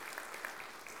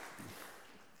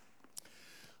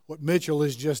What Mitchell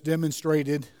has just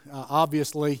demonstrated,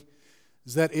 obviously,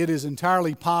 is that it is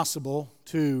entirely possible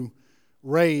to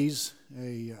raise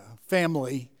a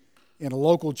family in a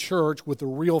local church with a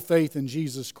real faith in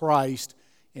Jesus Christ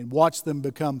and watch them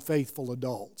become faithful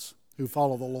adults who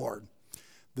follow the Lord.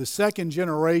 The second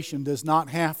generation does not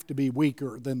have to be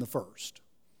weaker than the first.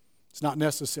 It's not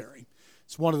necessary.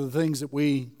 It's one of the things that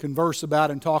we converse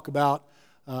about and talk about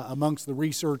amongst the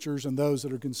researchers and those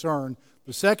that are concerned.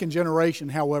 The second generation,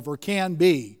 however, can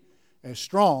be as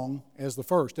strong as the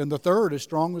first, and the third as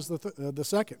strong as the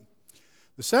second.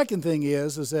 The second thing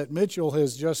is that Mitchell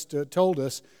has just told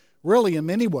us, really in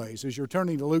many ways, as you're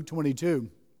turning to Luke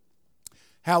 22,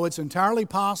 how it's entirely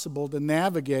possible to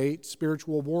navigate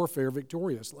spiritual warfare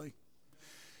victoriously.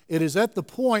 It is at the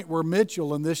point where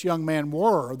Mitchell and this young man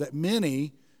were that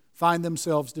many find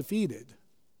themselves defeated.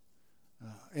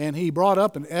 And he brought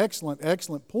up an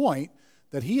excellent point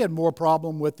that he had more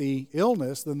problem with the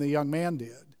illness than the young man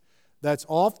did. That's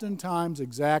oftentimes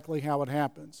exactly how it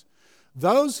happens.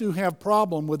 Those who have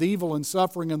problem with evil and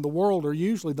suffering in the world are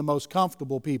usually the most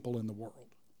comfortable people in the world.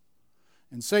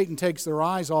 And Satan takes their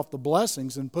eyes off the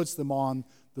blessings and puts them on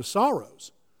the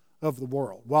sorrows of the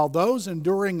world. While those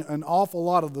enduring an awful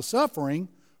lot of the suffering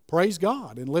praise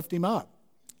God and lift Him up.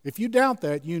 If you doubt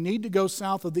that, you need to go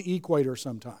south of the equator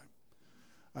sometime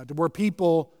to where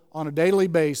people on a daily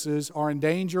basis are in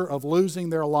danger of losing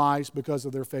their lives because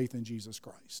of their faith in Jesus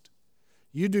Christ.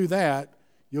 You do that,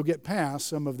 you'll get past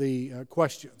some of the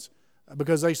questions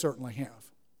because they certainly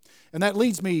have. And that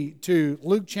leads me to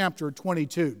Luke chapter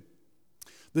 22.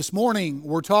 This morning,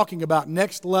 we're talking about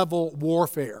next level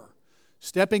warfare,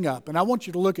 stepping up. And I want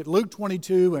you to look at Luke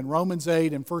 22 and Romans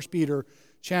 8 and 1 Peter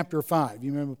chapter 5.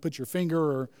 You remember, put your finger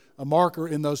or a marker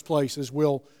in those places.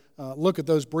 We'll look at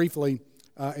those briefly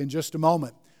in just a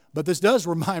moment. But this does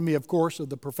remind me, of course, of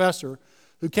the professor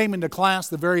who came into class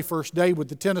the very first day with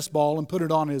the tennis ball and put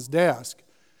it on his desk.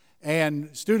 And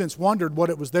students wondered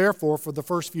what it was there for the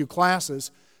first few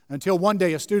classes until one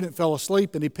day a student fell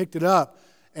asleep and he picked it up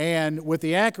and with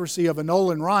the accuracy of a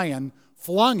Nolan Ryan,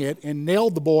 flung it and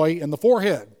nailed the boy in the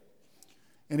forehead.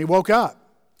 And he woke up.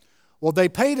 Well, they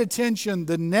paid attention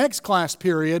the next class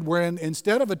period when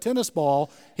instead of a tennis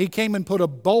ball, he came and put a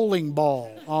bowling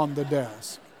ball on the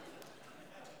desk.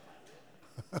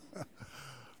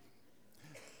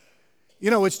 You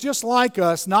know, it's just like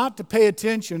us not to pay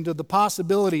attention to the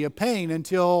possibility of pain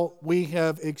until we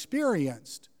have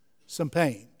experienced some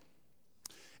pain.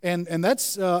 And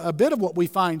that's a bit of what we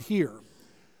find here.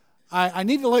 I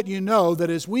need to let you know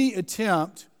that as we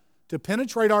attempt to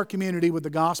penetrate our community with the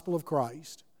gospel of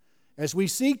Christ, as we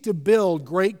seek to build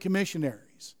great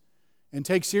commissionaries and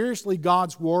take seriously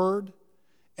God's word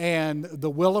and the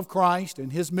will of Christ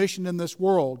and His mission in this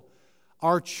world,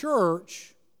 our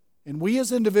church and we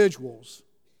as individuals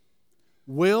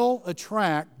will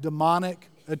attract demonic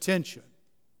attention.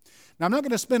 Now, I'm not going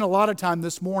to spend a lot of time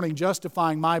this morning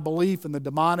justifying my belief in the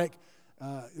demonic.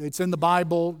 It's in the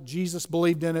Bible. Jesus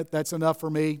believed in it. That's enough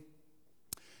for me.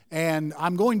 And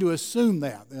I'm going to assume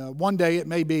that. One day it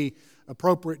may be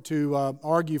appropriate to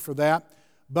argue for that.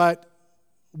 But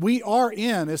we are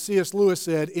in, as C.S. Lewis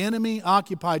said,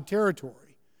 enemy-occupied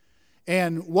territory.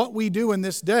 And what we do in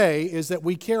this day is that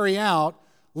we carry out,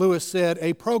 Lewis said,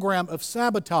 a program of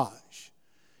sabotage.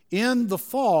 In the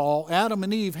fall, Adam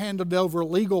and Eve handed over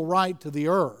legal right to the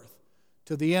earth,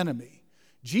 to the enemy.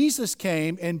 Jesus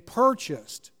came and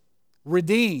purchased,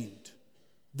 redeemed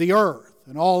the earth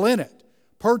and all in it,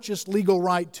 purchased legal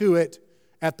right to it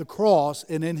at the cross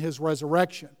and in His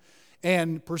resurrection.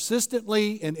 And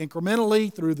persistently and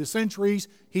incrementally through the centuries,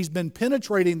 He's been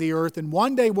penetrating the earth and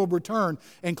one day will return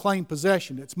and claim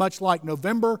possession. It's much like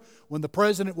November when the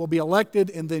president will be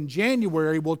elected and then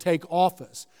January will take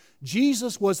office.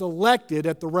 Jesus was elected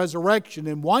at the resurrection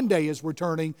and one day is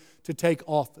returning to take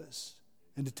office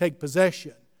and to take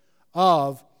possession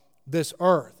of this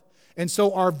earth. And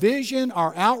so our vision,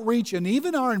 our outreach, and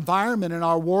even our environment and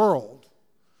our world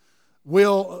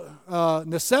will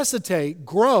necessitate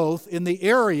growth in the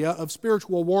area of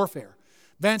spiritual warfare.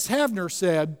 Vance Havner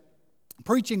said,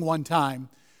 preaching one time,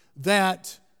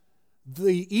 that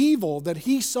the evil that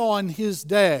he saw in his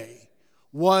day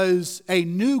was a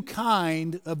new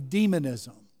kind of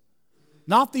demonism.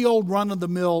 Not the old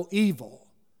run-of-the-mill evil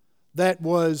that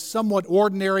was somewhat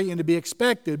ordinary and to be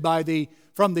expected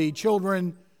from the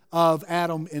children of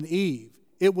Adam and Eve.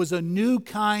 It was a new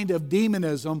kind of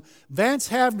demonism. Vance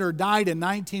Havner died in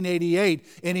 1988,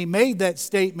 and he made that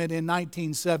statement in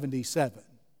 1977.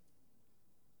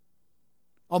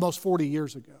 Almost 40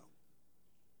 years ago.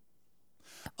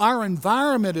 Our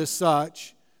environment is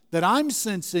such that I'm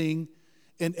sensing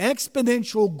an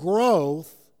exponential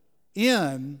growth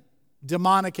in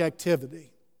demonic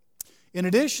activity. In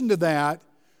addition to that,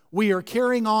 we are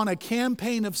carrying on a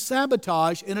campaign of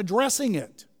sabotage in addressing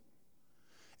it.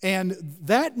 And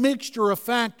that mixture of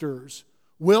factors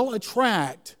will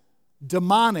attract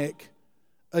demonic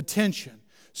attention.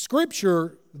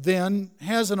 Scripture then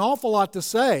has an awful lot to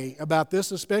say about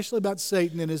this, especially about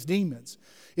Satan and his demons.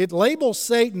 It labels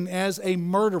Satan as a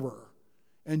murderer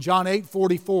in John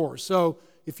 8:44. So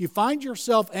if you find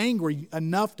yourself angry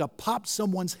enough to pop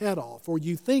someone's head off, or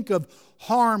you think of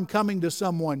harm coming to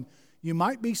someone, you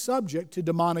might be subject to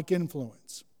demonic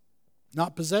influence.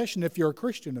 Not possession if you're a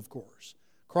Christian, of course.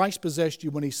 Christ possessed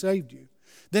you when He saved you.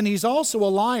 Then he's also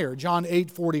a liar, John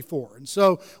 8:44. And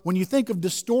so when you think of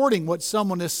distorting what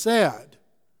someone has said,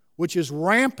 which is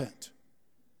rampant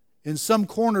in some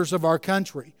corners of our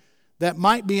country, that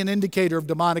might be an indicator of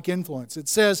demonic influence. It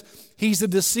says he's a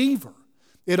deceiver.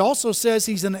 It also says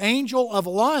he's an angel of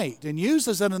light, and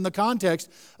uses it in the context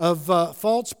of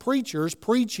false preachers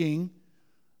preaching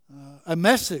a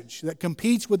message that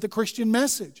competes with the Christian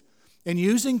message and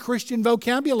using Christian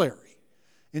vocabulary.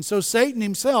 And so Satan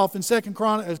himself in 2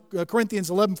 Corinthians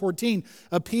 11:14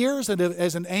 appears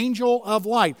as an angel of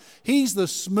light. He's the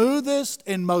smoothest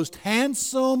and most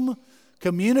handsome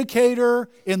communicator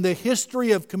in the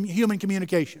history of human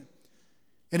communication.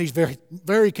 And he's very,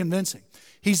 very convincing.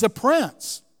 He's a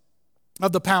prince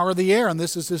of the power of the air, and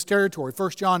this is his territory.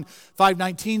 1 John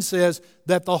 5:19 says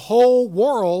that the whole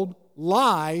world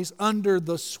lies under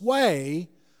the sway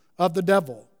of the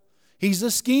devil. He's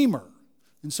a schemer.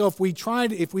 And so if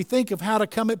we think of how to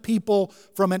come at people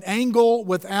from an angle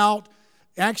without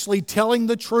actually telling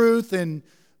the truth and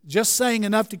just saying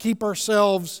enough to keep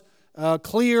ourselves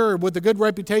clear with a good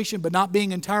reputation but not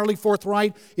being entirely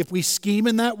forthright, if we scheme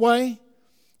in that way,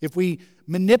 if we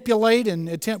manipulate and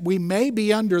attempt, we may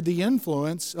be under the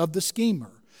influence of the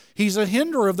schemer. He's a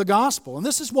hinderer of the gospel. And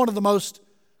this is one of the most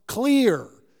clear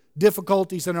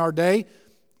difficulties in our day.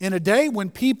 In a day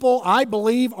when people, I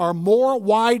believe, are more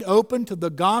wide open to the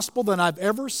gospel than I've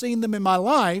ever seen them in my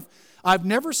life, I've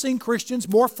never seen Christians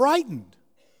more frightened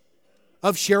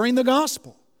of sharing the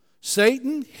gospel.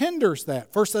 Satan hinders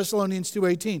that, 1 Thessalonians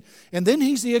 2:18. And then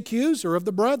he's the accuser of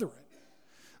the brethren.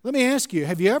 Let me ask you,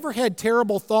 have you ever had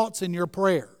terrible thoughts in your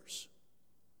prayers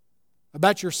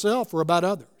about yourself or about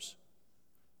others?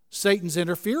 Satan's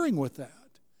interfering with that.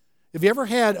 Have you ever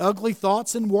had ugly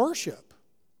thoughts in worship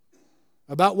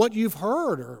about what you've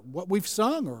heard or what we've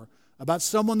sung or about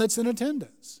someone that's in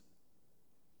attendance?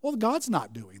 Well, God's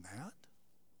not doing that.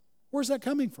 Where's that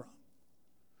coming from?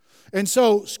 And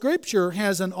so Scripture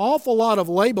has an awful lot of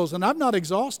labels, and I've not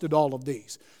exhausted all of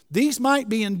these. These might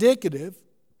be indicative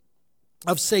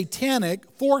of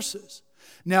satanic forces.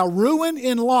 Now, ruin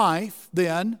in life,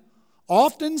 then,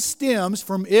 often stems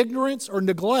from ignorance or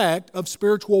neglect of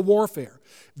spiritual warfare.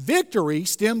 Victory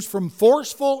stems from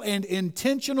forceful and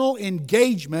intentional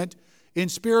engagement in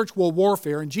spiritual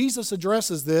warfare. And Jesus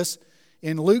addresses this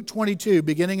in Luke 22,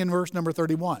 beginning in verse number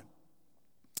 31.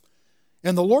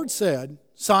 And the Lord said,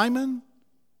 Simon,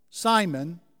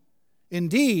 Simon,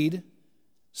 indeed,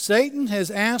 Satan has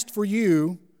asked for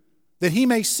you that he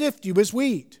may sift you as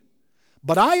wheat.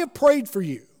 But I have prayed for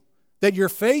you that your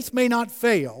faith may not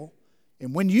fail,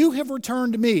 and when you have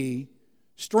returned to me,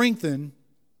 strengthen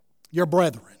your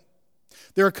brethren.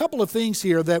 There are a couple of things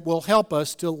here that will help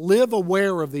us to live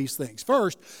aware of these things.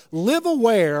 First, live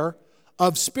aware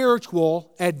of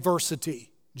spiritual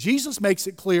adversity. Jesus makes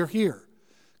it clear here.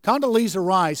 Condoleezza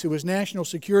Rice, who was National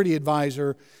Security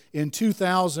Advisor in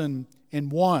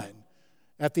 2001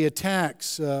 at the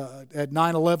attacks at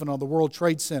 9/11 on the World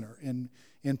Trade Center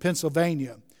in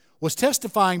Pennsylvania, was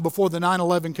testifying before the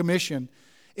 9/11 Commission,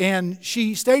 and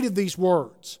she stated these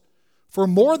words: "For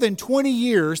more than 20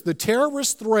 years, the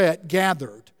terrorist threat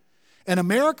gathered, and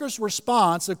America's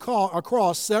response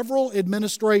across several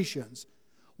administrations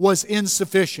was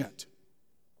insufficient.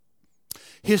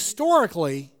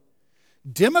 Historically,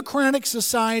 democratic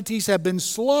societies have been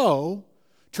slow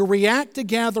to react to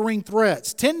gathering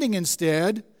threats, tending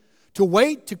instead to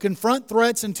wait to confront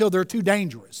threats until they're too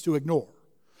dangerous to ignore,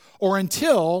 or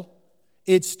until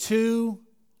it's too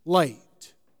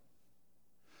late.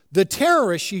 The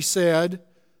terrorists," she said,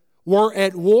 "were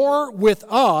at war with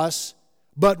us,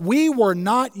 but we were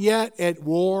not yet at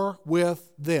war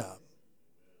with them."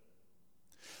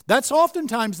 That's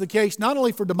oftentimes the case not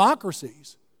only for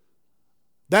democracies,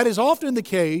 that is often the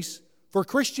case for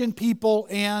Christian people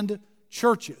and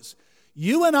churches.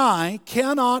 You and I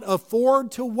cannot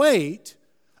afford to wait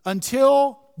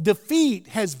until defeat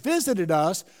has visited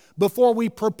us before we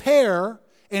prepare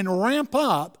and ramp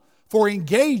up for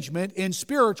engagement in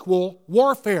spiritual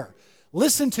warfare.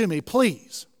 Listen to me,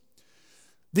 please.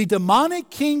 The demonic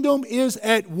kingdom is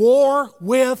at war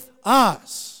with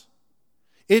us.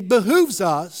 It behooves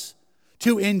us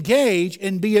to engage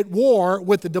and be at war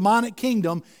with the demonic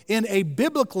kingdom in a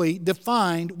biblically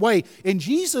defined way. And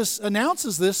Jesus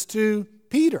announces this to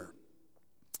Peter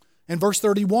in verse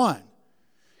 31.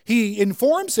 He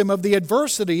informs him of the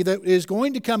adversity that is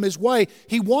going to come his way.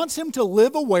 He wants him to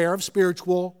live aware of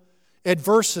spiritual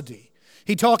adversity.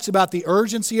 He talks about the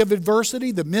urgency of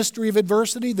adversity, the mystery of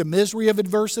adversity, the misery of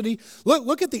adversity.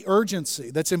 Look at the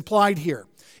urgency that's implied here.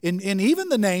 In even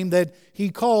the name that he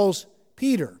calls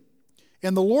Peter.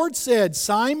 And the Lord said,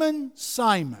 Simon,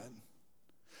 Simon.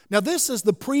 Now this is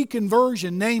the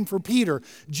pre-conversion name for Peter.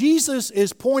 Jesus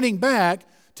is pointing back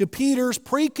to Peter's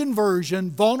pre-conversion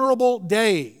vulnerable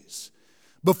days,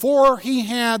 before he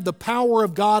had the power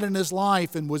of God in his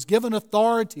life and was given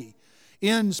authority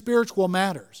in spiritual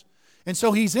matters. And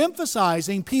so he's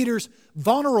emphasizing Peter's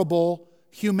vulnerable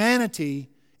humanity.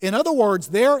 In other words,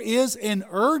 there is an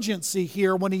urgency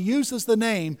here when he uses the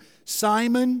name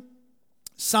Simon,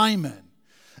 Simon.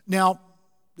 Now,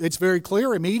 it's very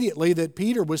clear immediately that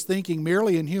Peter was thinking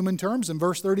merely in human terms in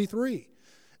verse 33.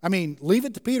 I mean, leave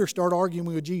it to Peter, start arguing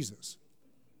with Jesus.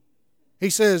 He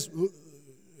says,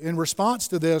 in response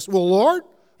to this, well, Lord,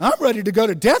 I'm ready to go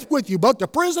to death with you, both to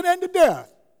prison and to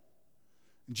death.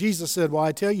 And Jesus said, well,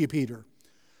 I tell you, Peter,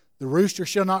 the rooster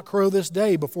shall not crow this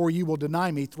day before you will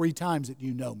deny me 3 times that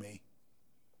you know me.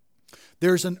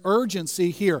 There's an urgency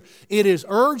here. It is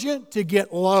urgent to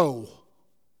get low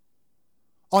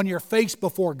on your face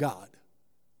before God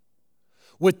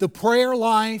with the prayer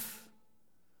life,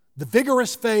 the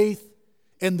vigorous faith,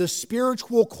 and the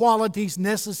spiritual qualities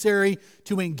necessary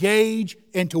to engage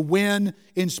and to win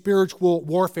in spiritual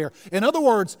warfare. In other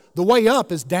words, the way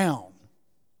up is down.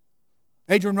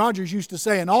 Adrian Rogers used to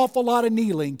say, an awful lot of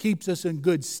kneeling keeps us in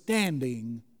good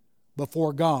standing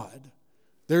before God.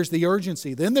 There's the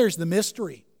urgency. Then there's the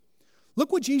mystery.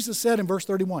 Look what Jesus said in verse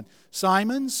 31.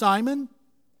 Simon, Simon,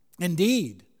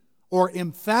 indeed, or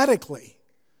emphatically,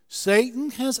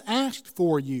 Satan has asked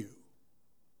for you.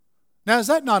 Now, is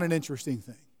that not an interesting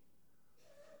thing?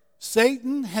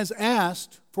 Satan has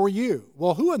asked for you.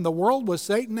 Well, who in the world was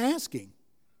Satan asking?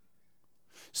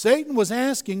 Satan was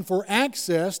asking for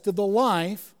access to the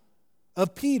life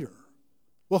of Peter.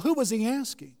 Well, who was he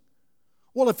asking?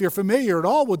 Well, if you're familiar at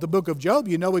all with the book of Job,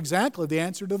 you know exactly the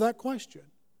answer to that question.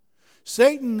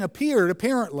 Satan appeared,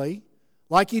 apparently,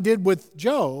 like he did with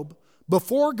Job,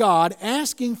 before God,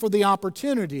 asking for the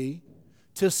opportunity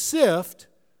to sift,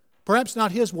 perhaps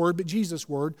not his word, but Jesus'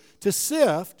 word, to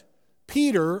sift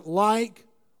Peter like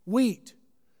wheat,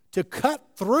 to cut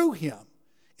through him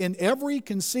in every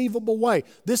conceivable way.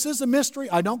 This is a mystery.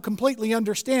 I don't completely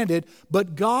understand it,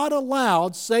 but God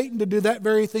allowed Satan to do that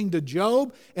very thing to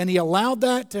Job, and he allowed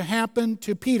that to happen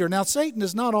to Peter. Now, Satan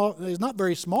is not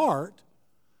very smart.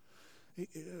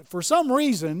 For some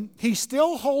reason, he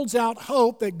still holds out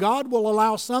hope that God will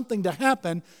allow something to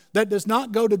happen that does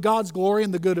not go to God's glory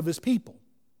and the good of his people.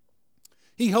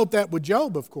 He hoped that with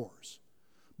Job, of course.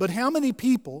 But how many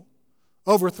people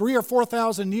over 3,000 or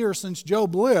 4,000 years since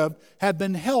Job lived have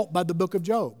been helped by the book of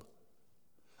Job?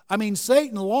 I mean,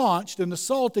 Satan launched an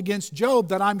assault against Job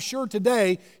that I'm sure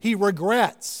today he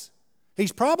regrets.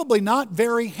 He's probably not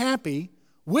very happy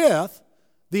with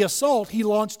the assault he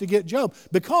launched to get Job,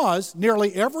 because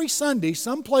nearly every Sunday,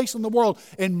 someplace in the world,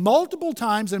 and multiple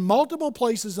times in multiple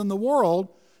places in the world,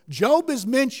 Job is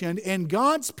mentioned, and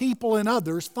God's people and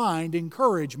others find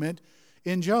encouragement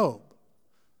in Job.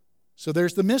 So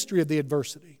there's the mystery of the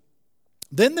adversity.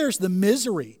 Then there's the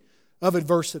misery of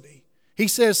adversity. He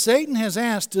says, Satan has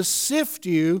asked to sift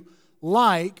you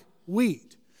like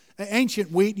wheat.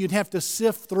 Ancient wheat, you'd have to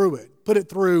sift through it, put it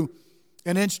through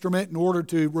an instrument in order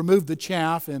to remove the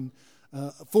chaff and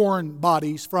foreign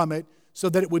bodies from it so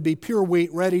that it would be pure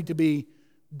wheat ready to be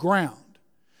ground.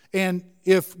 And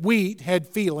if wheat had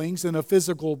feelings and a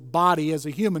physical body as a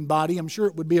human body, I'm sure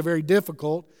it would be a very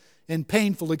difficult and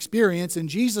painful experience. And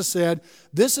Jesus said,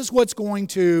 this is what's going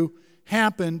to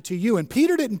happen to you. And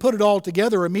Peter didn't put it all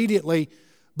together immediately,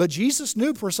 but Jesus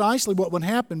knew precisely what would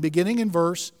happen beginning in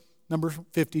verse number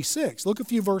 56. Look a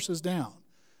few verses down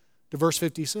to verse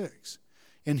 56.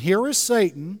 And here is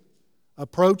Satan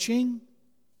approaching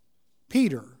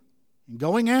Peter and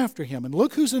going after him. And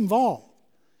look who's involved.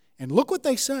 And look what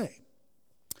they say.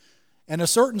 And a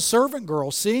certain servant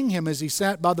girl, seeing him as he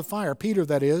sat by the fire, Peter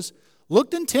that is,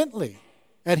 looked intently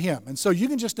at him. And so you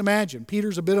can just imagine,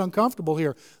 Peter's a bit uncomfortable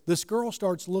here. This girl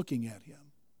starts looking at him.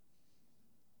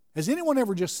 Has anyone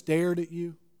ever just stared at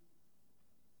you?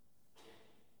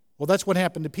 Well, that's what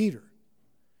happened to Peter.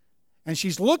 And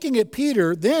she's looking at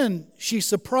Peter, then she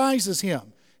surprises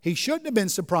him. He shouldn't have been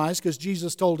surprised because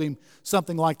Jesus told him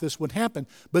something like this would happen.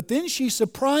 But then she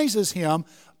surprises him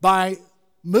by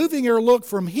moving her look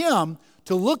from him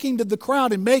to looking to the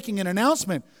crowd and making an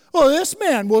announcement. "Well, this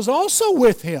man was also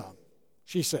with him,"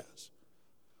 she says.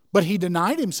 But he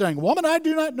denied him, saying, "Woman, I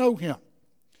do not know him."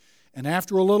 And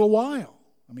after a little while,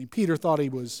 Peter thought he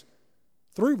was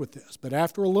through with this. But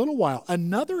after a little while,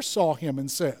 another saw him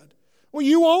and said, "Well,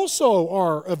 you also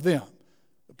are of them."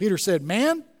 But Peter said,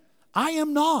 "Man, I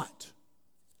am not."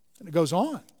 And it goes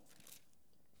on.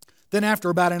 Then after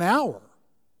about an hour,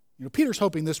 Peter's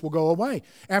hoping this will go away.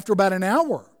 After about an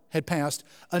hour had passed,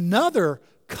 another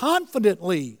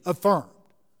confidently affirmed.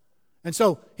 And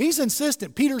so he's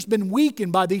insistent. Peter's been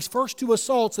weakened by these first two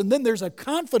assaults, and then there's a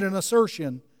confident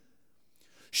assertion.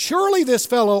 "Surely this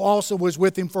fellow also was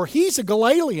with him, for he's a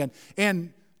Galilean."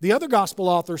 And the other gospel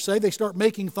authors say they start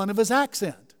making fun of his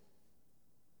accent.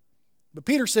 But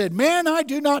Peter said, "Man, I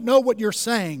do not know what you're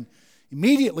saying."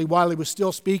 Immediately while he was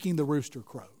still speaking, the rooster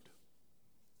crowed.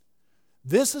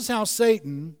 This is how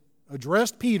Satan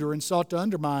addressed Peter and sought to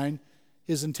undermine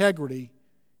his integrity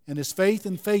and his faith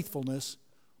and faithfulness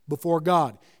before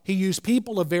God. He used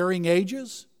people of varying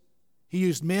ages. He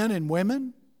used men and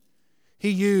women. He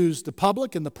used the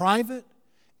public and the private.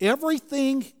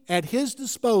 Everything at his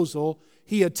disposal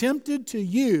he attempted to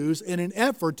use in an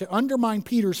effort to undermine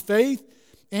Peter's faith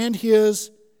and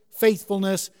his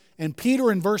faithfulness. And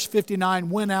Peter in verse 59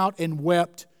 went out and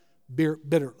wept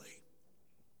bitterly.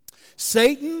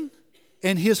 Satan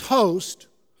and his host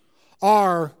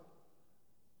are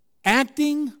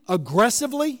acting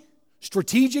aggressively,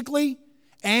 strategically,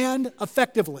 and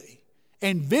effectively.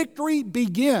 And victory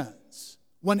begins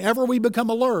whenever we become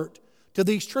alert to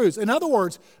these truths. In other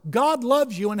words, God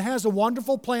loves you and has a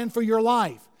wonderful plan for your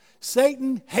life.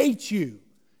 Satan hates you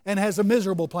and has a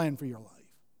miserable plan for your life.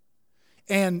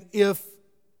 And if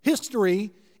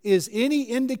history is any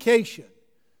indication,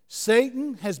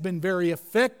 Satan has been very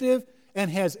effective and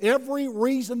has every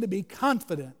reason to be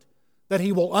confident that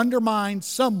he will undermine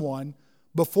someone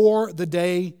before the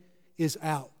day is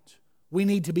out. We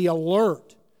need to be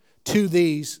alert to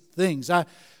these things.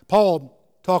 Paul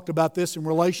talked about this in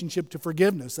relationship to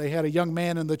forgiveness. They had a young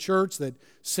man in the church that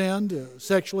sinned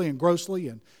sexually and grossly,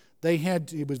 and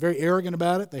he was very arrogant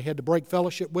about it. They had to break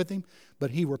fellowship with him,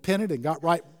 but he repented and got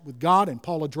right with God, and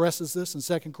Paul addresses this in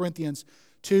 2 Corinthians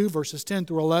 2, verses 10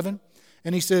 through 11.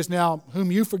 And he says, "Now,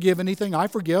 whom you forgive anything, I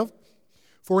forgive.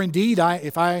 For indeed,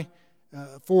 if I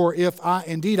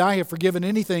have forgiven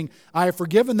anything, I have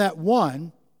forgiven that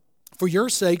one for your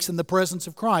sakes in the presence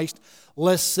of Christ,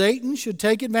 lest Satan should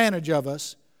take advantage of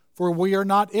us, for we are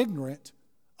not ignorant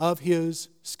of his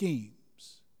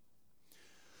schemes."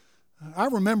 I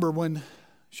remember when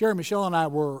Sherry Michelle and I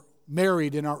were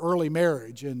married in our early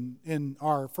marriage and in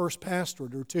our first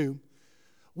pastorate or two,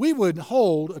 we would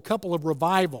hold a couple of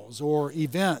revivals or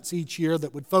events each year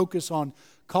that would focus on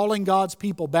calling God's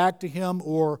people back to Him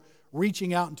or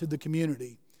reaching out into the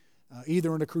community,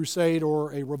 either in a crusade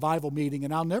or a revival meeting.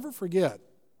 And I'll never forget,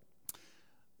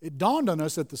 it dawned on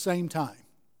us at the same time.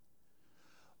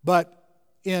 But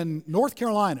in North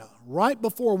Carolina, right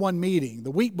before one meeting,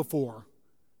 the week before,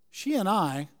 she and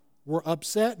I were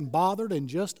upset and bothered and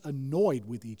just annoyed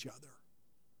with each other.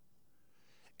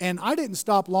 And I didn't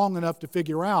stop long enough to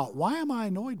figure out, why am I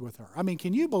annoyed with her?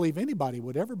 Can you believe anybody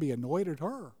would ever be annoyed at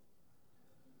her?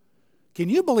 Can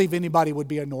you believe anybody would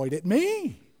be annoyed at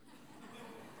me?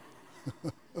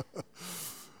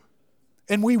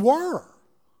 And we were.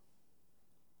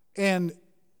 And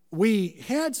we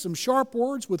had some sharp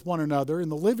words with one another in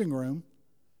the living room.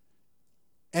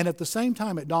 And at the same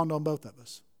time, it dawned on both of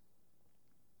us.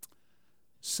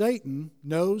 Satan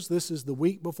knows this is the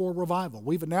week before revival.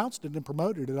 We've announced it and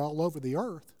promoted it all over the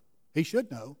earth. He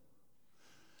should know.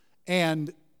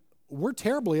 And we're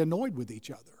terribly annoyed with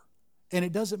each other. And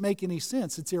it doesn't make any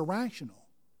sense. It's irrational.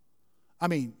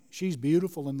 She's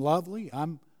beautiful and lovely.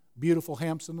 I'm beautiful,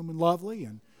 handsome, and lovely.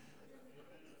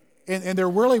 And there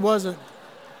really wasn't...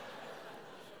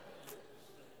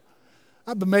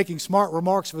 I've been making smart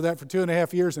remarks for that for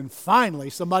 2.5 years, and finally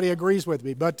somebody agrees with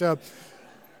me. But...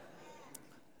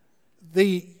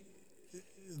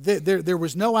 There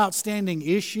was no outstanding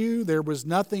issue. There was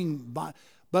nothing,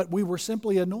 but we were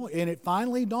simply annoyed. And it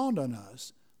finally dawned on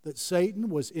us that Satan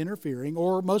was interfering,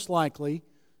 or most likely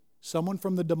someone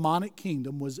from the demonic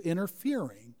kingdom was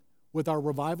interfering with our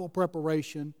revival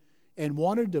preparation and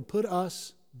wanted to put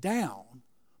us down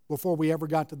before we ever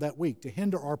got to that week, to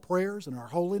hinder our prayers and our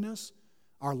holiness,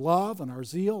 our love and our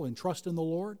zeal and trust in the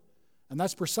Lord. And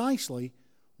that's precisely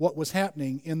what was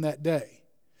happening in that day.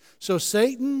 So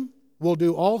Satan will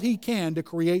do all he can to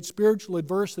create spiritual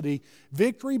adversity.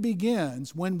 Victory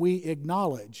begins when we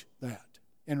acknowledge that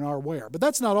and are aware. But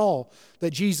that's not all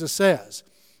that Jesus says.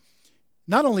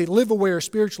 Not only live aware of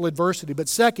spiritual adversity, but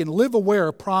second, live aware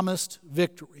of promised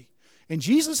victory. And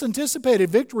Jesus anticipated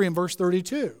victory in verse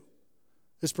 32.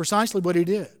 It's precisely what he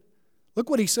did. Look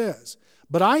what he says.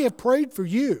 But I have prayed for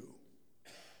you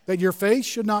that your faith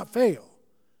should not fail.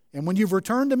 And when you've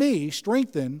returned to me,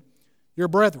 strengthen your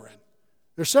brethren.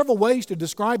 There are several ways to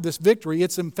describe this victory.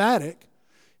 It's emphatic.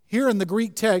 Here in the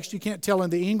Greek text, you can't tell in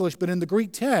the English, but in the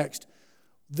Greek text,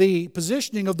 the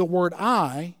positioning of the word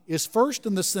I is first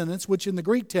in the sentence, which in the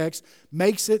Greek text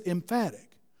makes it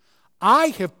emphatic. I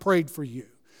have prayed for you.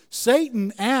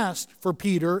 Satan asked for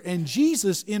Peter, and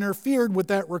Jesus interfered with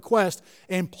that request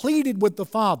and pleaded with the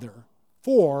Father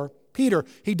for Peter.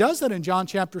 He does that in John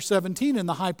chapter 17 in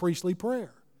the high priestly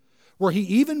prayer, where he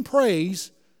even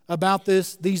prays about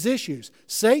these issues.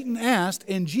 Satan asked,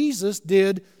 and Jesus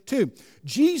did too.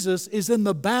 Jesus is in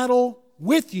the battle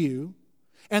with you,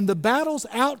 and the battle's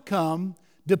outcome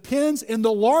depends in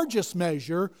the largest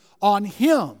measure on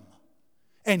him.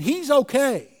 And he's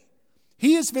okay.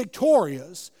 He is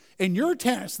victorious. And your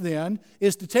task then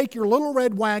is to take your little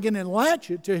red wagon and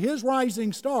latch it to his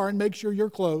rising star and make sure you're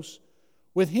close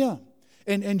with him.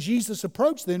 And Jesus'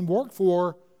 approach then worked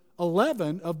for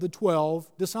 11 of the 12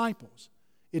 disciples.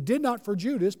 It did not for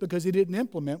Judas because he didn't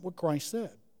implement what Christ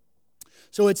said.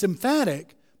 So it's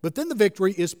emphatic, but then the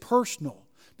victory is personal.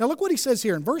 Now look what he says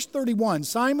here in verse 31.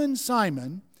 Simon,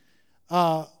 Simon,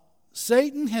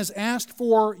 Satan has asked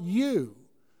for you.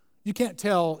 You can't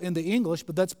tell in the English,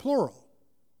 but that's plural.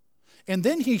 And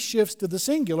then he shifts to the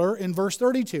singular in verse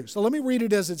 32. So let me read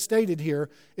it as it's stated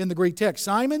here in the Greek text.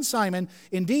 Simon, Simon,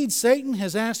 indeed Satan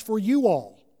has asked for you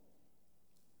all,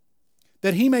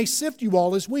 that he may sift you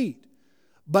all as wheat.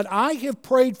 But I have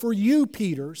prayed for you,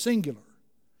 Peter, singular,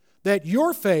 that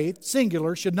your faith,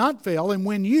 singular, should not fail. And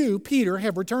when you, Peter,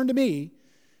 have returned to me,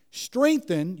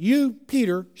 strengthen your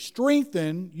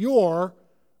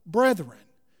brethren.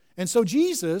 And so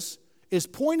Jesus is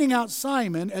pointing out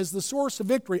Simon as the source of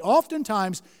victory.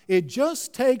 Oftentimes, it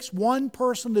just takes one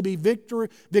person to be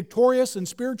victorious in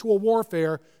spiritual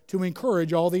warfare to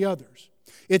encourage all the others.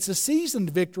 It's a seasoned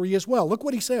victory as well. Look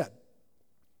what he said.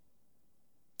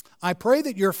 I pray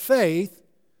that your faith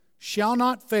shall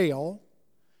not fail,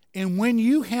 and when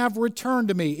you have returned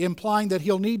to me, implying that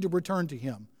he'll need to return to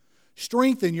him,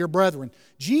 strengthen your brethren.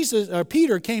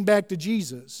 Peter came back to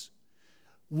Jesus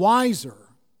wiser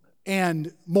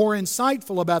and more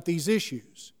insightful about these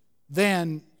issues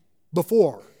than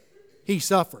before he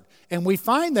suffered. And we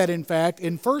find that, in fact,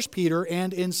 in 1 Peter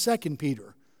and in 2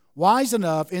 Peter. Wise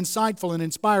enough, insightful, and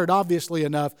inspired, obviously,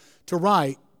 enough to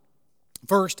write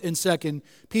 1 and 2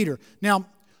 Peter. Now,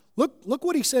 look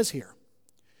what he says here.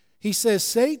 He says,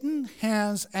 Satan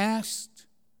has asked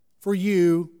for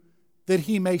you that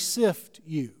he may sift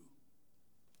you.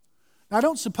 Now, I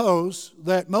don't suppose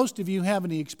that most of you have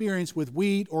any experience with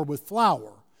wheat or with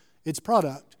flour, its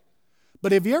product.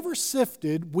 But have you ever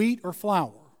sifted wheat or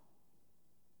flour?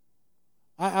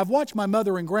 I've watched my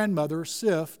mother and grandmother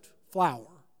sift flour.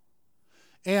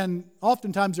 And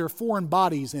oftentimes there are foreign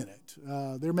bodies in it.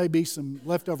 There may be some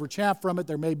leftover chaff from it.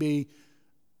 There may be,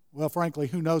 well, frankly,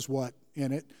 who knows what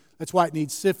in it. That's why it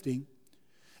needs sifting.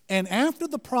 And after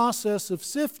the process of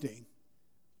sifting,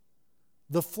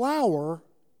 the flour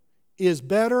is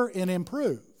better and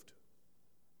improved.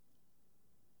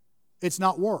 It's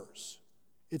not worse.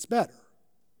 It's better.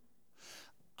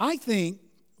 I think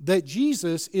that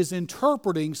Jesus is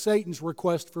interpreting Satan's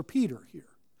request for Peter here.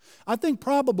 I think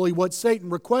probably what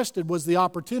Satan requested was the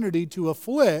opportunity to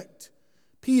afflict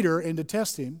Peter and to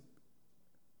test him.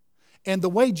 And the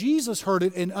way Jesus heard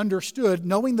it and understood,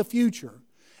 knowing the future,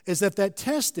 is that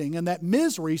testing and that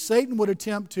misery Satan would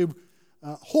attempt to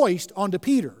hoist onto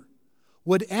Peter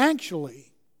would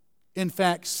actually, in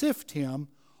fact, sift him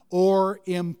or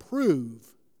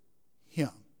improve him,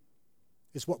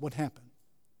 is what would happen.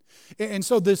 And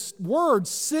so this word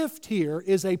sift here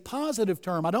is a positive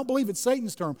term. I don't believe it's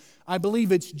Satan's term. I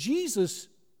believe it's Jesus'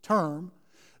 term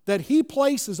that he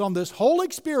places on this whole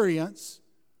experience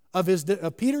of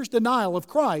Peter's denial of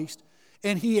Christ.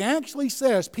 And he actually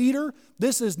says, Peter,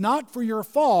 this is not for your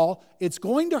fall. It's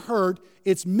going to hurt.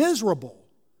 It's miserable.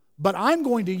 But I'm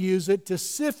going to use it to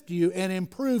sift you and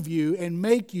improve you and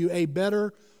make you a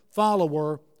better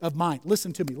follower of mine.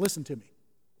 Listen to me.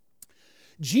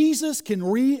 Jesus can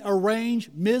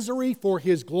rearrange misery for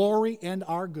his glory and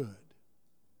our good.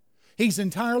 He's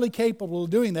entirely capable of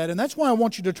doing that. And that's why I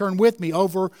want you to turn with me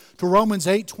over to Romans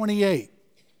 8:28.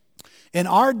 In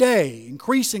our day,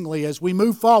 increasingly as we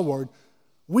move forward,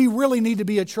 we really need to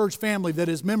be a church family that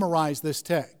has memorized this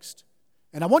text.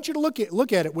 And I want you to look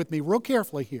at it with me real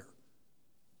carefully here.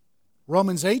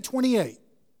 Romans 8:28.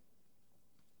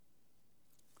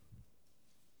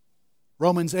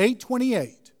 Romans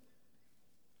 8:28.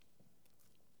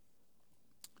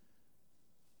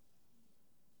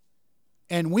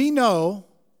 And we know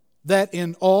that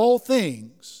all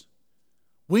things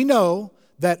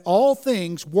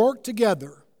work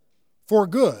together for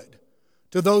good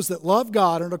to those that love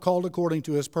God and are called according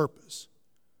to His purpose.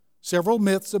 Several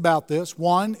myths about this.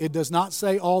 One, it does not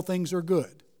say all things are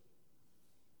good,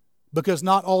 because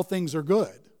not all things are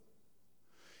good.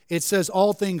 It says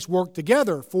all things work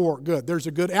together for good. There's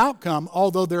a good outcome,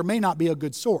 although there may not be a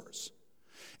good source.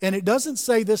 And it doesn't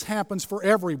say this happens for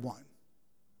everyone.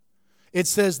 It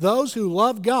says those who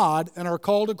love God and are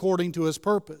called according to His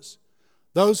purpose.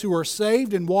 Those who are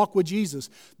saved and walk with Jesus.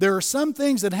 There are some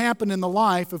things that happen in the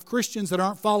life of Christians that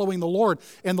aren't following the Lord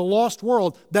and the lost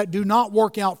world that do not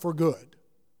work out for good.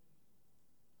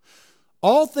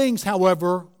 All things,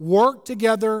 however, work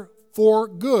together for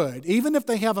good, even if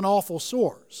they have an awful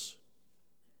source.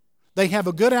 They have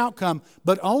a good outcome,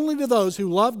 but only to those who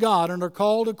love God and are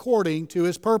called according to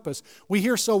His purpose. We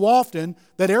hear so often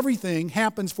that everything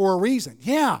happens for a reason.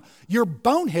 Yeah, you're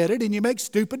boneheaded and you make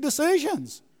stupid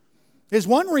decisions is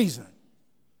one reason.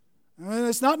 And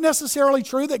it's not necessarily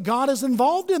true that God is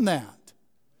involved in that.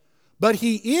 But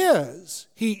He is,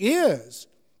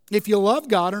 if you love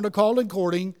God and are called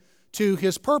according to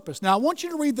His purpose. Now I want you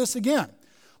to read this again.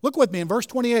 Look with me in verse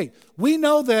 28. We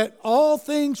know that all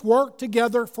things work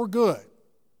together for good.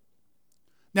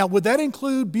 Now, would that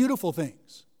include beautiful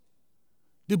things?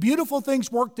 Do beautiful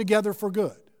things work together for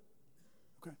good?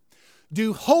 Okay.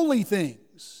 Do holy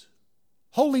things,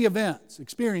 holy events,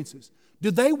 experiences,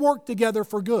 do they work together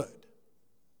for good?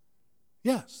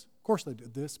 Yes, of course they do.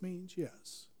 This means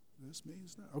yes. This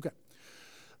means no. Okay.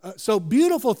 So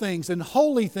beautiful things and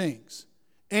holy things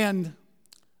and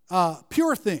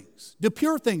pure things. Do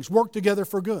pure things work together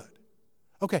for good?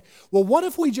 Okay, well, what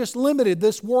if we just limited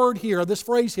this word here, this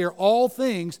phrase here, all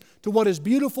things, to what is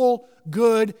beautiful,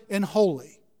 good, and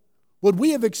holy? Would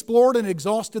we have explored and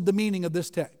exhausted the meaning of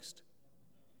this text?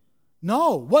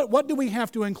 No. What do we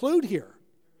have to include here?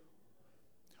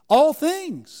 All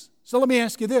things. So let me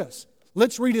ask you this.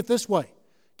 Let's read it this way.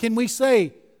 Can we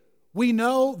say, we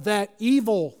know that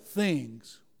evil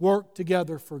things work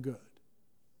together for good?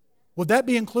 Would that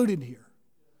be included here?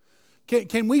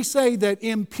 Can we say that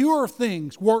impure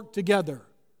things work together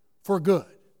for good?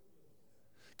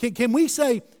 Can we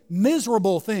say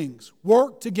miserable things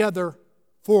work together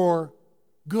for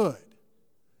good?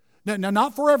 Now,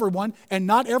 not for everyone, and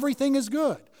not everything is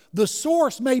good. The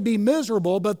source may be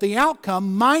miserable, but the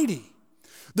outcome mighty.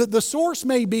 The source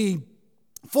may be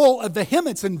full of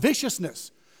vehemence and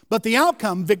viciousness, but the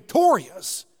outcome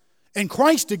victorious and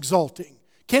Christ exalting.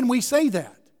 Can we say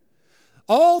that?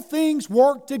 All things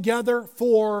work together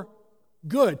for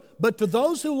good. But to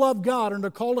those who love God and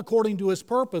are called according to His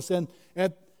purpose, and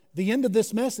at the end of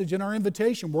this message in our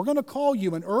invitation, we're going to call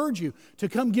you and urge you to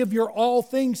come give your all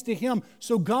things to Him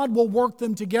so God will work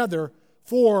them together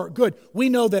for good. We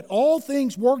know that all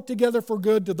things work together for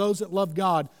good to those that love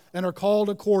God and are called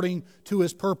according to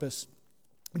His purpose.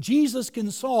 Jesus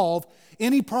can solve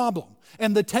any problem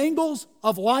and the tangles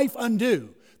of life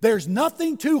undo. There's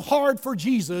nothing too hard for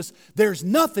Jesus. There's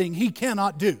nothing He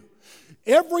cannot do.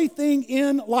 Everything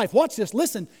in life, watch this,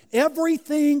 listen,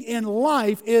 everything in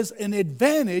life is an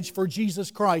advantage for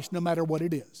Jesus Christ, no matter what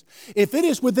it is. If it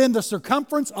is within the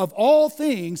circumference of all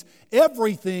things,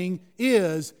 everything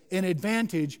is an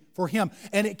advantage for Him.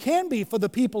 And it can be for the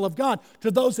people of God,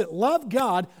 to those that love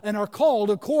God and are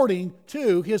called according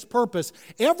to His purpose.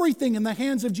 Everything in the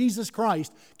hands of Jesus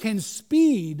Christ can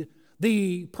speed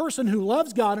the person who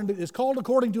loves God and is called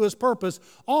according to His purpose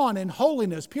on in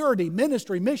holiness, purity,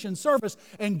 ministry, mission, service,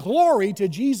 and glory to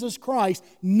Jesus Christ.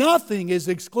 Nothing is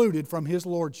excluded from His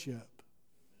lordship.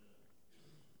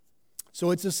 So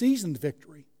it's a seasoned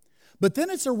victory. But then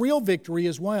it's a real victory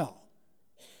as well.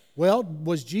 Well,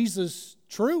 was Jesus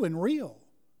true and real?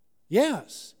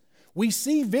 Yes. We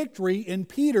see victory in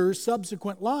Peter's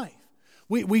subsequent life.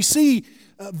 We see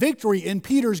victory in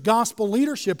Peter's gospel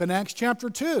leadership in Acts chapter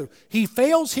 2. He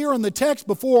fails here in the text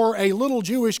before a little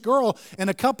Jewish girl and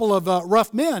a couple of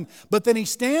rough men, but then he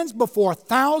stands before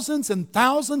thousands and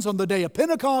thousands on the day of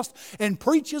Pentecost and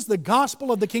preaches the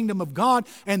gospel of the kingdom of God,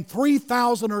 and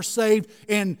 3,000 are saved,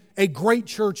 and a great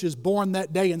church is born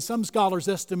that day, and some scholars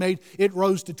estimate it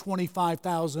rose to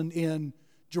 25,000 in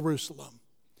Jerusalem.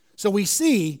 So we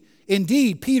see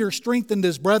Indeed, Peter strengthened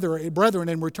his brethren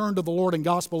and returned to the Lord in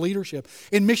gospel leadership,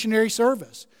 in missionary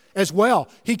service as well.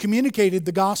 He communicated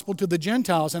the gospel to the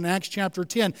Gentiles in Acts chapter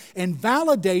 10 and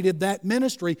validated that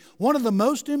ministry, one of the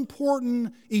most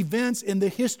important events in the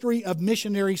history of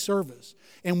missionary service.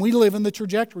 And we live in the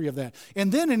trajectory of that.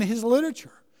 And then in his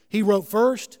literature, he wrote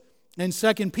 1st and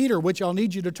 2nd Peter, which I'll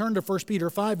need you to turn to 1 Peter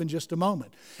 5 in just a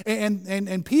moment.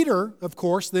 And Peter, of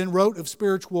course, then wrote of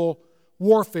spiritual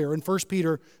warfare in 1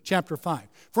 Peter chapter 5.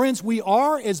 Friends, we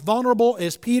are as vulnerable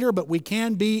as Peter, but we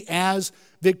can be as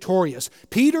victorious.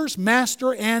 Peter's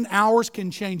master and ours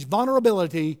can change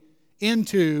vulnerability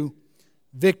into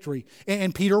victory.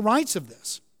 And Peter writes of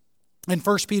this in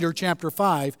 1 Peter chapter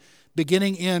 5,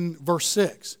 beginning in verse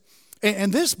 6.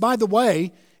 And this, by the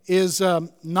way, is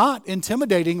not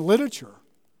intimidating literature.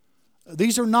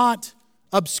 These are not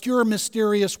obscure,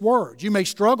 mysterious words. You may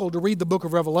struggle to read the book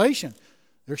of Revelation.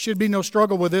 There should be no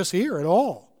struggle with this here at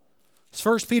all. It's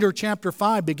 1 Peter chapter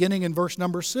 5, beginning in verse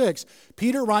number 6.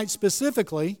 Peter writes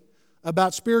specifically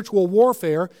about spiritual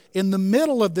warfare. In the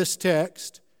middle of this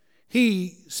text,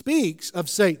 he speaks of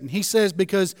Satan. He says,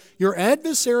 because your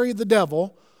adversary, the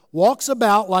devil, walks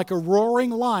about like a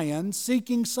roaring lion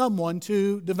seeking someone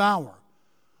to devour.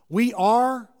 We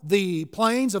are the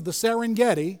plains of the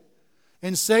Serengeti,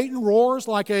 and Satan roars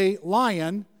like a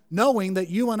lion, knowing that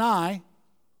you and I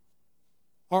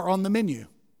are on the menu.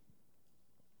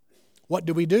 What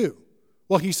do we do?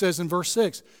 Well, he says in verse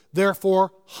 6,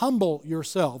 therefore humble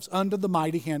yourselves under the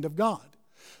mighty hand of God.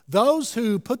 Those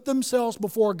who put themselves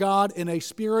before God in a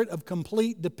spirit of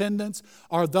complete dependence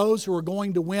are those who are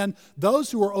going to win.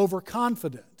 Those who are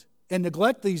overconfident and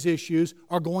neglect these issues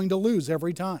are going to lose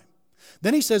every time.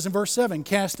 Then he says in verse 7,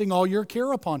 casting all your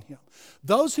care upon Him.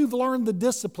 Those who've learned the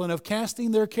discipline of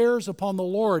casting their cares upon the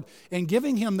Lord and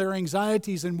giving Him their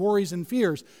anxieties and worries and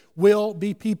fears will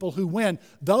be people who win.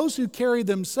 Those who carry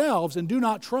themselves and do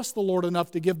not trust the Lord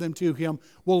enough to give them to Him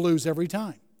will lose every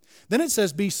time. Then it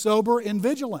says, be sober and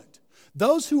vigilant.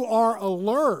 Those who are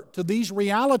alert to these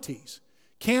realities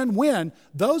can win.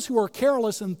 Those who are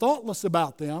careless and thoughtless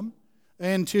about them,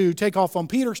 and to take off on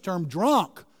Peter's term,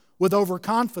 drunk with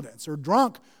overconfidence or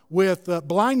drunk with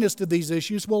blindness to these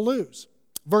issues will lose.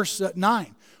 Verse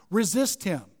 9, resist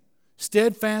him,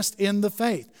 steadfast in the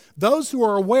faith. Those who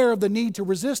are aware of the need to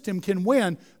resist him can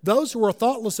win. Those who are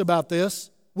thoughtless about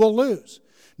this will lose.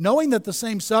 Knowing that the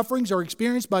same sufferings are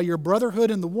experienced by your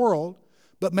brotherhood in the world,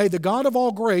 but may the God of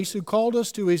all grace, who called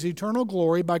us to His eternal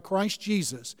glory by Christ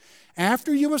Jesus,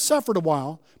 after you have suffered a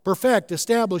while, perfect,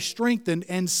 establish, strengthen,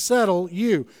 and settle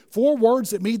you. 4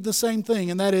 words that mean the same thing,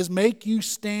 and that is make you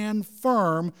stand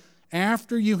firm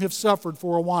after you have suffered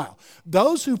for a while.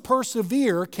 Those who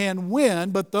persevere can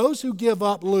win, but those who give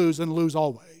up lose, and lose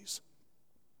always.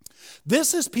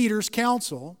 This is Peter's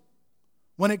counsel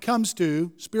when it comes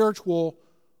to spiritual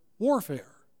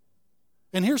warfare.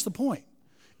 And here's the point.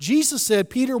 Jesus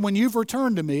said, Peter, when you've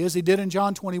returned to me, as He did in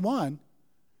John 21,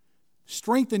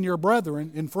 strengthen your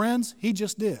brethren. And friends, He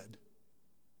just did.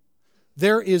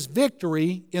 There is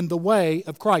victory in the way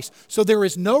of Christ. So there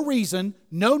is no reason,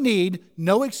 no need,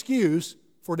 no excuse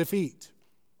for defeat.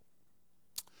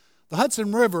 The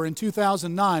Hudson River in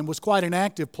 2009 was quite an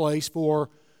active place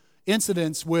for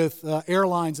incidents with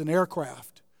airlines and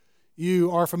aircraft.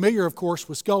 You are familiar, of course,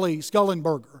 with Scully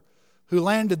Skullenberger, who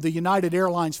landed the United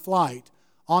Airlines flight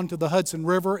onto the Hudson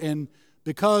River, and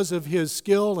because of his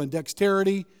skill and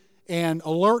dexterity and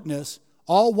alertness,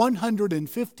 all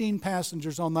 115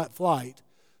 passengers on that flight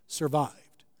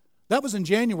survived. That was in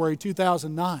January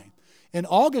 2009. In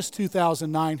August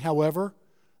 2009, however,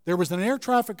 there was an air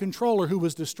traffic controller who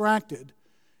was distracted,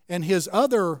 and his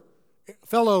other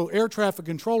fellow air traffic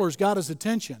controllers got his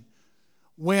attention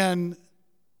when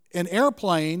an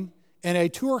airplane and a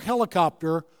tour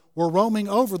helicopter were roaming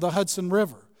over the Hudson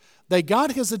River. They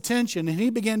got his attention, and he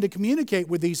began to communicate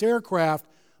with these aircraft,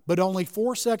 but only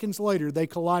 4 seconds later they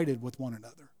collided with one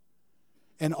another.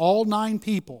 And all 9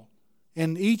 people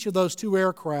in each of those 2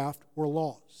 aircraft were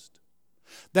lost.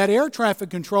 That air traffic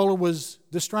controller was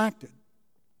distracted.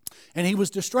 And he was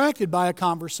distracted by a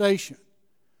conversation.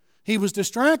 He was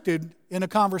distracted in a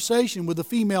conversation with a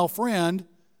female friend,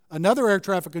 another air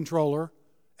traffic controller,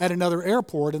 at another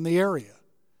airport in the area.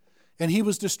 And he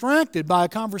was distracted by a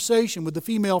conversation with the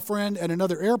female friend at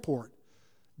another airport,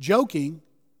 joking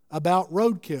about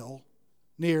roadkill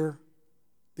near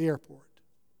the airport.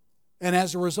 And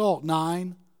as a result,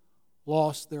 9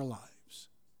 lost their lives.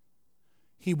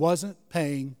 He wasn't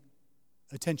paying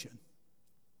attention.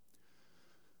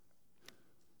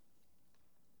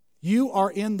 You are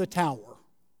in the tower.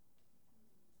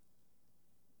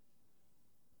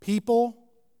 People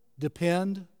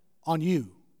depend on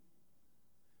you.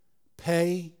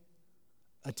 Pay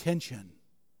attention.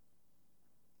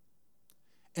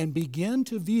 And begin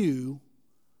to view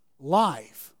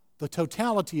life, the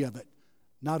totality of it,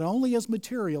 not only as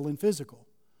material and physical,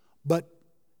 but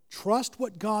trust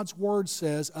what God's Word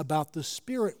says about the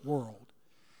spirit world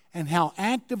and how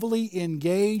actively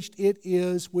engaged it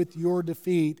is with your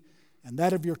defeat and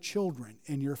that of your children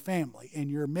and your family and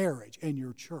your marriage and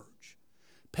your church.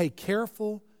 Pay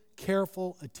careful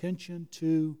attention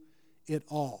to it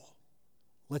all.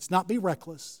 Let's not be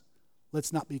reckless.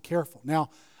 Let's not be careful. Now,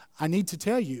 I need to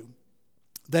tell you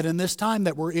that in this time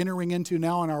that we're entering into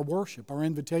now in our worship, our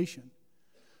invitation,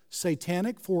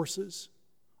 satanic forces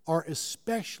are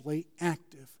especially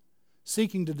active,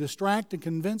 seeking to distract and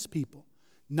convince people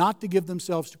not to give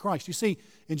themselves to Christ. You see,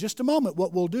 in just a moment,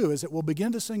 what we'll do is that we'll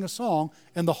begin to sing a song,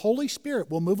 and the Holy Spirit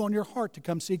will move on your heart to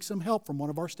come seek some help from one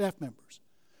of our staff members.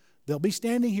 They'll be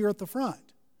standing here at the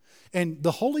front. And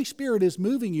the Holy Spirit is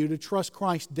moving you to trust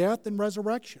Christ's death and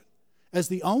resurrection as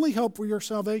the only hope for your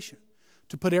salvation,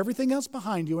 to put everything else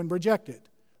behind you and reject it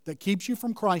that keeps you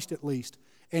from Christ at least,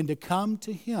 and to come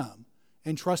to Him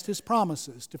and trust His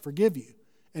promises to forgive you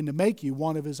and to make you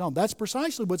one of His own. That's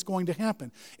precisely what's going to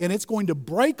happen. And it's going to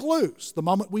break loose the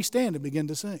moment we stand and begin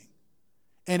to sing.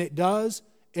 And it does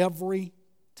every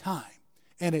time.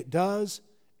 And it does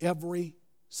every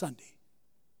Sunday.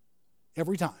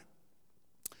 Every time.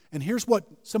 And here's what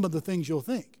some of the things you'll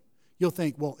think. You'll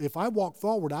think, well, if I walk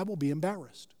forward, I will be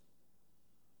embarrassed.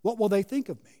 What will they think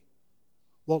of me?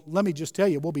 Well, let me just tell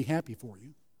you, we'll be happy for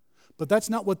you. But that's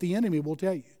not what the enemy will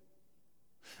tell you.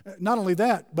 Not only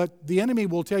that, but the enemy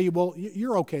will tell you, well,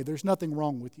 you're okay, there's nothing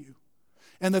wrong with you.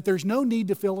 And that there's no need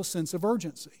to feel a sense of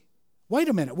urgency. Wait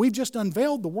a minute, we've just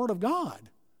unveiled the Word of God.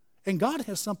 And God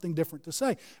has something different to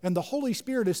say. And the Holy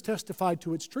Spirit has testified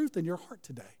to its truth in your heart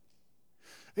today.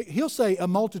 He'll say a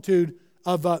multitude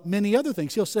of many other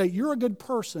things. He'll say, you're a good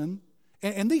person.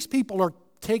 And these people are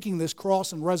taking this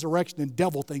cross and resurrection and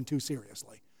devil thing too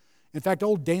seriously. In fact,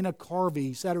 old Dana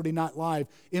Carvey, Saturday Night Live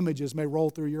images may roll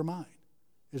through your mind,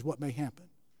 is what may happen.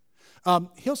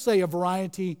 He'll say a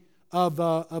variety of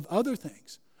other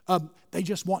things. They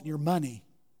just want your money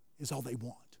is all they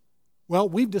want. Well,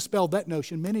 we've dispelled that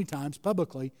notion many times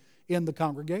publicly in the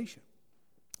congregation,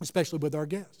 especially with our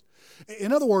guests.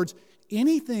 In other words,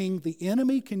 anything the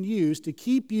enemy can use to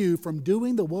keep you from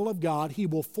doing the will of God, he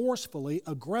will forcefully,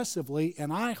 aggressively,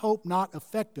 and I hope not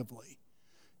effectively,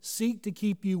 seek to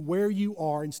keep you where you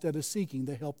are instead of seeking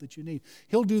the help that you need.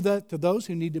 He'll do that to those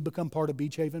who need to become part of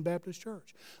Beach Haven Baptist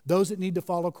Church, those that need to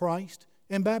follow Christ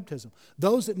in baptism,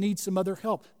 those that need some other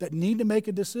help, that need to make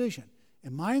a decision.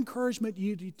 And my encouragement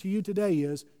to you today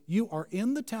is, you are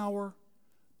in the tower,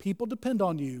 people depend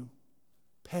on you,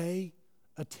 pay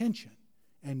attention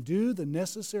and do the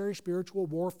necessary spiritual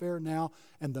warfare now,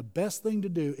 and the best thing to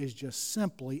do is just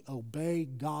simply obey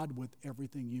God with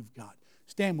everything you've got.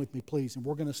 Stand with me, please, and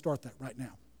we're going to start that right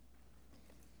now.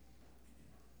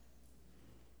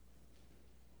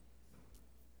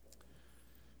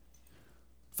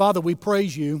 Father, we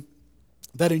praise you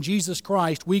that in Jesus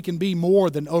Christ we can be more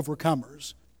than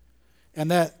overcomers, and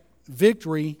that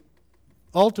victory,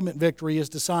 ultimate victory, is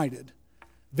decided.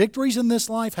 Victories in this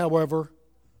life, however,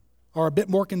 are a bit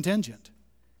more contingent,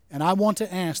 and I want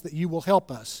to ask that you will help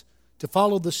us to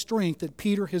follow the strength that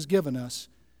Peter has given us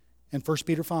in 1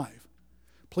 Peter 5.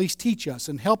 Please teach us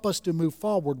and help us to move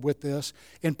forward with this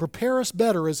and prepare us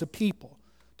better as a people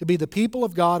to be the people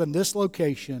of God in this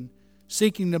location,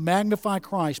 seeking to magnify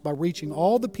Christ by reaching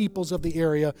all the peoples of the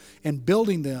area and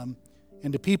building them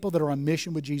into people that are on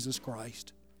mission with Jesus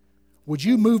Christ. Would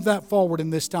you move that forward in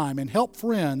this time and help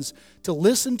friends to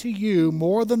listen to you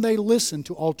more than they listen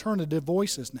to alternative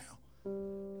voices now?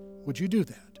 Would you do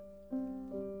that?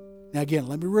 Now again,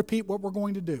 let me repeat what we're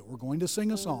going to do. We're going to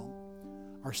sing a song.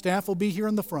 Our staff will be here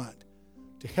in the front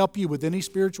to help you with any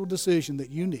spiritual decision that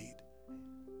you need.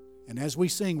 And as we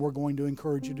sing, we're going to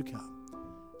encourage you to come.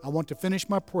 I want to finish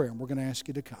my prayer, and we're going to ask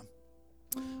you to come.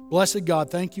 Blessed God,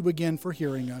 thank you again for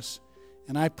hearing us.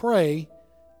 And I pray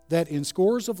that in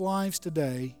scores of lives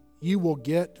today, you will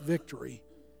get victory,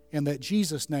 and that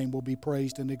Jesus' name will be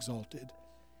praised and exalted.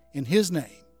 In His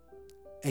name,